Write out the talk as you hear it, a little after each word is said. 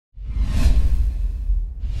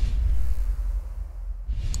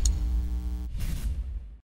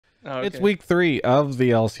Oh, It's okay. week 3 of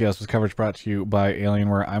the LCS with coverage brought to you by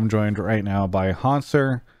Alienware. I'm joined right now by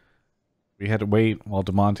Hauntzer. We had to wait while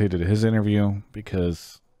DeMonte did his interview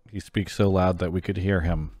because he speaks so loud that we could hear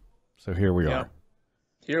him. So here we Yeah. are.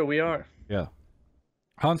 Here we are. Yeah.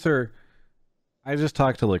 Hauntzer, I just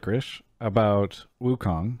talked to Licorice about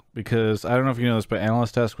Wukong because I don't know if you know this, but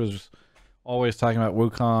Analyst Desk was always talking about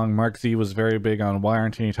Wukong. Mark Z was very big on why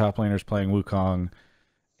aren't any top laners playing Wukong?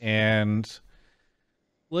 And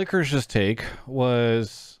Licorice's take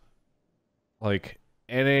was like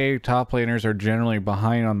NA top laners are generally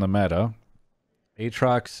behind on the meta.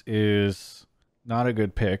 Aatrox is not a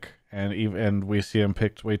good pick, and we see him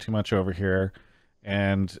picked way too much over here,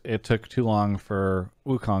 and it took too long for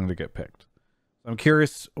Wukong to get picked. I'm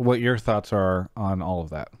curious what your thoughts are on all of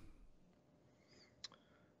that.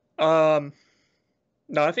 Um,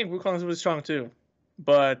 no, I think Wukong's really strong too,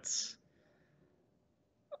 but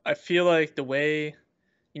I feel like the way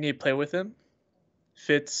you need to play with him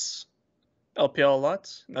fits LPL a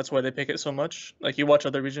lot, and that's why they pick it so much. Like you watch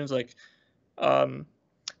other regions like um,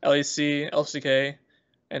 LEC, LCK,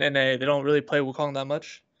 and NA, they don't really play Wukong that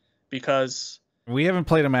much because We haven't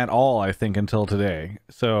played him at all, I think, until today.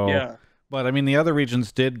 So, yeah, but I mean, the other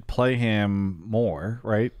regions did play him more,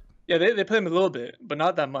 right? yeah, they play him a little bit, but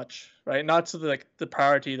not that much, right? Not to the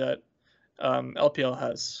priority that LPL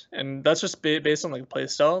has, and that's just based on like play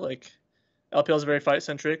style. Like LPL is very fight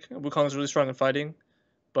centric. Wukong is really strong in fighting,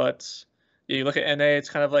 but yeah, you look at NA, it's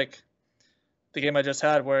kind of like the game I just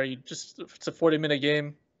had, where it's a 40-minute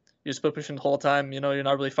game. You're split pushing the whole time. You know, you're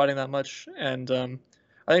not really fighting that much, and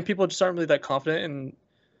I think people just aren't really that confident in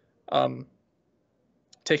um,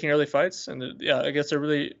 taking early fights, and yeah, I guess they're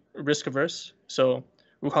really risk averse. So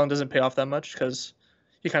Wukong doesn't pay off that much because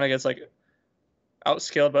he kind of gets like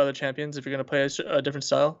outscaled by other champions if you're going to play a different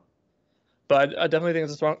style. But I definitely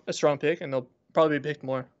think it's a strong pick, and they'll probably be picked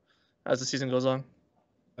more as the season goes on.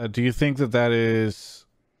 Do you think that that is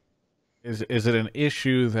it an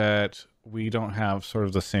issue that we don't have sort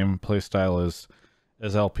of the same play style as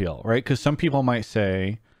LPL, right? Because some people might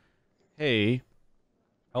say, "Hey,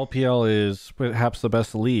 LPL is perhaps the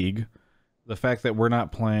best league. The fact that we're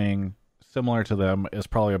not playing similar to them is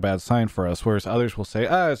probably a bad sign for us." Whereas others will say,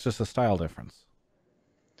 "Ah, it's just a style difference."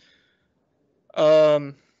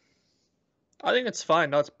 Um, I think it's fine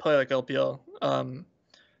not to play like LPL.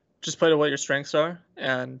 Just play to what your strengths are,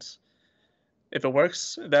 and if it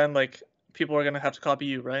works, then like people are gonna have to copy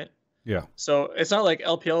you, right? Yeah, So it's not like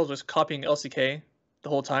LPL is just copying LCK the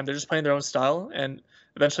whole time. They're just playing their own style, and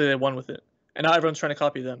eventually they won with it. And now everyone's trying to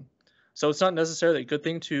copy them. So it's not necessarily a good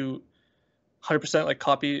thing to 100% like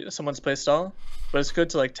copy someone's play style, but it's good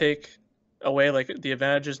to like take away like the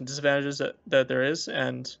advantages and disadvantages that there is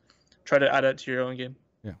and try to add it to your own game.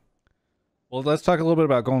 yeah. Well, let's talk a little bit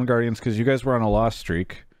about Golden Guardians because you guys were on a loss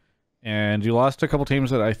streak, and you lost a couple teams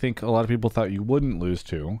that I think a lot of people thought you wouldn't lose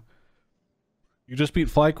to. You just beat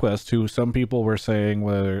FlyQuest, who some people were saying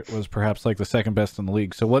was perhaps like the second best in the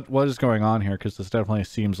league. So what is going on here? Because this definitely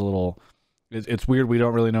seems a little. It's weird. We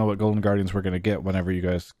don't really know what Golden Guardians we're going to get whenever you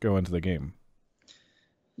guys go into the game.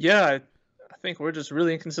 Yeah, I think we're just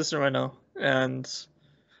really inconsistent right now. And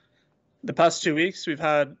the past 2 weeks, we've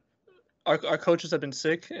had our coaches have been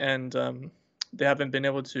sick, and they haven't been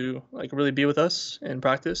able to like really be with us in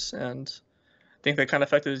practice. And I think that kind of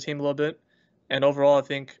affected the team a little bit. And overall, I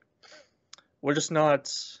think we're just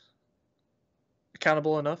not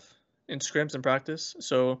accountable enough in scrims and practice.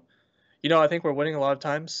 So, I think we're winning a lot of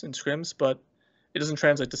times in scrims, but it doesn't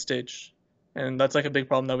translate to stage. And that's like a big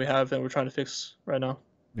problem that we have and we're trying to fix right now.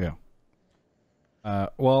 Yeah.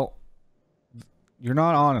 Well, you're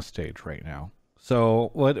not on a stage right now.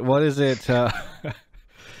 So what is it?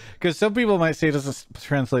 Because some people might say it doesn't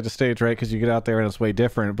translate to stage, right? Because you get out there and it's way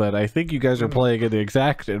different. But I think you guys are playing in the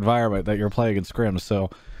exact environment that you're playing in scrims. So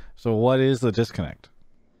what is the disconnect?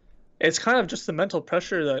 It's kind of just the mental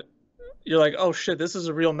pressure that you're like, oh shit, this is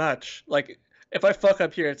a real match. Like if I fuck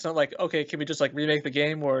up here, it's not like, okay, can we just like remake the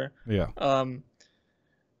game or Yeah.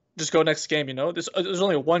 just go next game, there's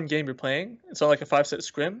only one game you're playing. It's not like a 5-set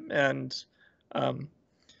scrim, and um,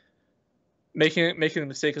 making a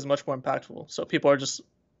mistake is much more impactful. So people are just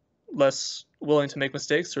less willing to make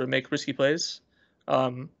mistakes or make risky plays. I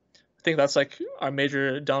think that's like our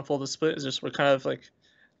major downfall of the split is just we're kind of like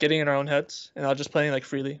getting in our own heads and not just playing like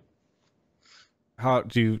freely. How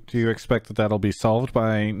do you expect that that'll be solved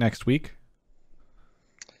by next week?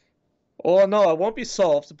 Well, no, it won't be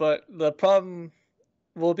solved, but the problem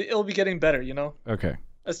it'll be getting better. Okay.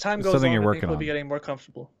 As time It's goes something on, you're I think working we'll be on. getting more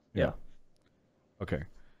comfortable. Yeah. Okay.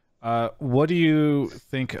 What do you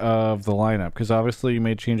think of the lineup? Because obviously you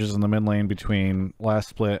made changes in the mid lane between last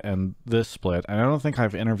split and this split, and I don't think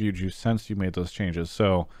I've interviewed you since you made those changes.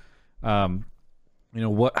 So,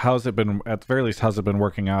 how's it been? At the very least, how's it been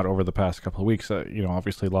working out over the past couple of weeks?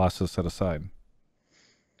 Obviously losses set aside.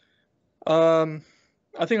 I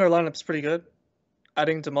think our lineup's pretty good.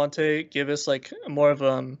 Adding Demonte gave us like more of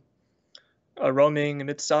a roaming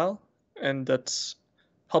mid style, and that's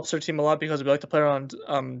helps our team a lot because we like to play around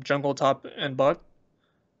jungle, top, and bot.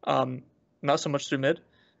 Not so much through mid,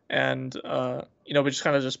 and we just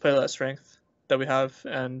kind of just play that strength that we have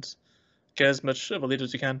and get as much of a lead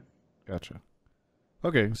as we can. Gotcha.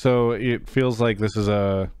 Okay, so it feels like this is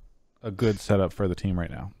a good setup for the team right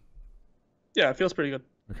now. Yeah, it feels pretty good.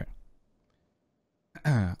 Okay.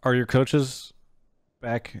 Are your coaches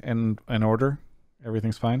back in order?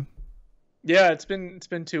 Everything's fine? Yeah, it's been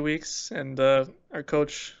 2 weeks, and our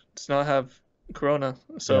coach does not have corona,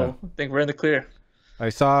 so yeah. I think we're in the clear. I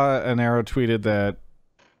saw an arrow tweeted that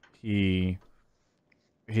he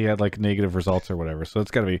had like negative results or whatever, so it's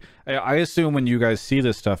got to be. I assume when you guys see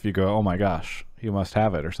this stuff, you go, "Oh my gosh, he must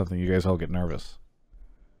have it" or something. You guys all get nervous.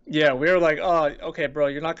 Yeah, we were like, "Oh, okay, bro,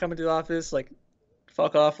 you're not coming to the office. Like,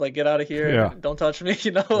 fuck off. Like, get out of here. Yeah. Don't touch me."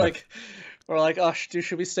 Yeah. Like, we're like, "Oh, dude,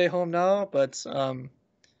 should we stay home now?" But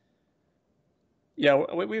yeah,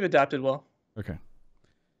 we've adapted well. Okay.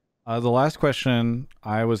 The last question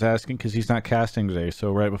I was asking, because he's not casting today,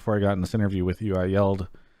 so right before I got in this interview with you, I yelled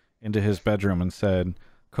into his bedroom and said,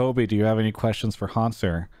 "Kobe, do you have any questions for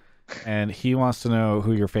Hauntzer?" And he wants to know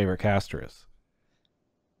who your favorite caster is.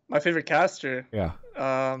 My favorite caster? Yeah.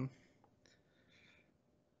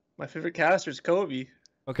 My favorite caster is Kobe.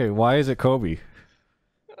 Okay, why is it Kobe?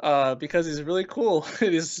 Because he's really cool.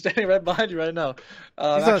 He's standing right behind you right now.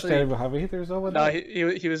 He's not standing behind me. There's no one. No,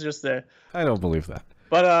 he was just there. I don't believe that.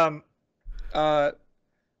 But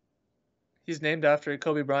he's named after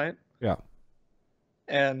Kobe Bryant. Yeah.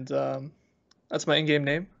 And that's my in-game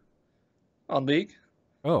name on League.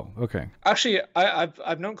 Oh, okay. Actually,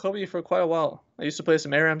 I've known Kobe for quite a while. I used to play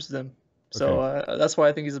some ARAMs with him, so that's why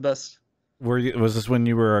I think he's the best. Was this when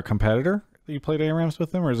you were a competitor that you played ARAMs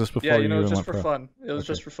with him, or is this before you it was just for fun. It was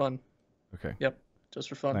just for fun. Okay. Yep, just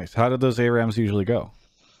for fun. Nice. How did those ARAMs usually go?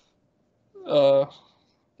 I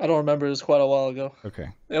don't remember. It was quite a while ago. Okay.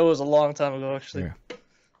 It was a long time ago, actually. Yeah.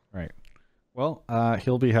 Right. Well,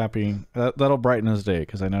 he'll be happy. That'll brighten his day,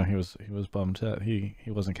 because I know he was bummed that he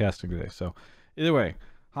wasn't casting today. So, either way,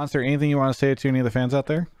 Hauntzer, anything you want to say to any of the fans out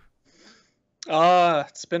there?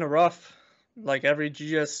 It's been a rough, like every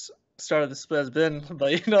GS start of the split has been,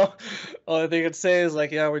 but only thing I could say is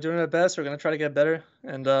like, yeah, we're doing our best. We're gonna try to get better,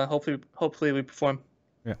 and hopefully we perform.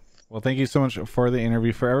 Yeah. Well, thank you so much for the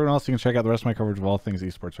interview. For everyone else, you can check out the rest of my coverage of all things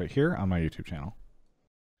esports right here on my YouTube channel.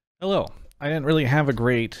 Hello. I didn't really have a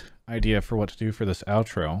great idea for what to do for this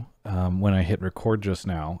outro when I hit record just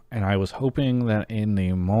now, and I was hoping that in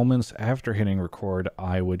the moments after hitting record,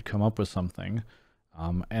 I would come up with something,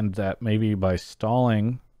 and that maybe by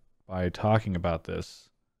stalling, by talking about this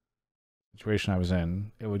situation I was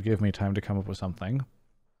in, it would give me time to come up with something.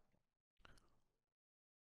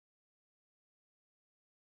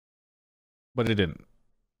 But it didn't.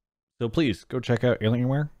 So please go check out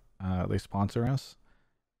Alienware. They sponsor us.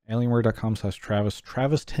 Alienware.com/Travis.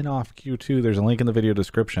 Travis 10 off Q2. There's a link in the video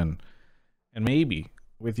description. And maybe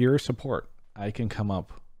with your support, I can come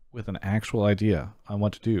up with an actual idea on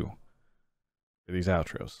what to do for these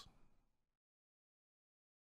outros.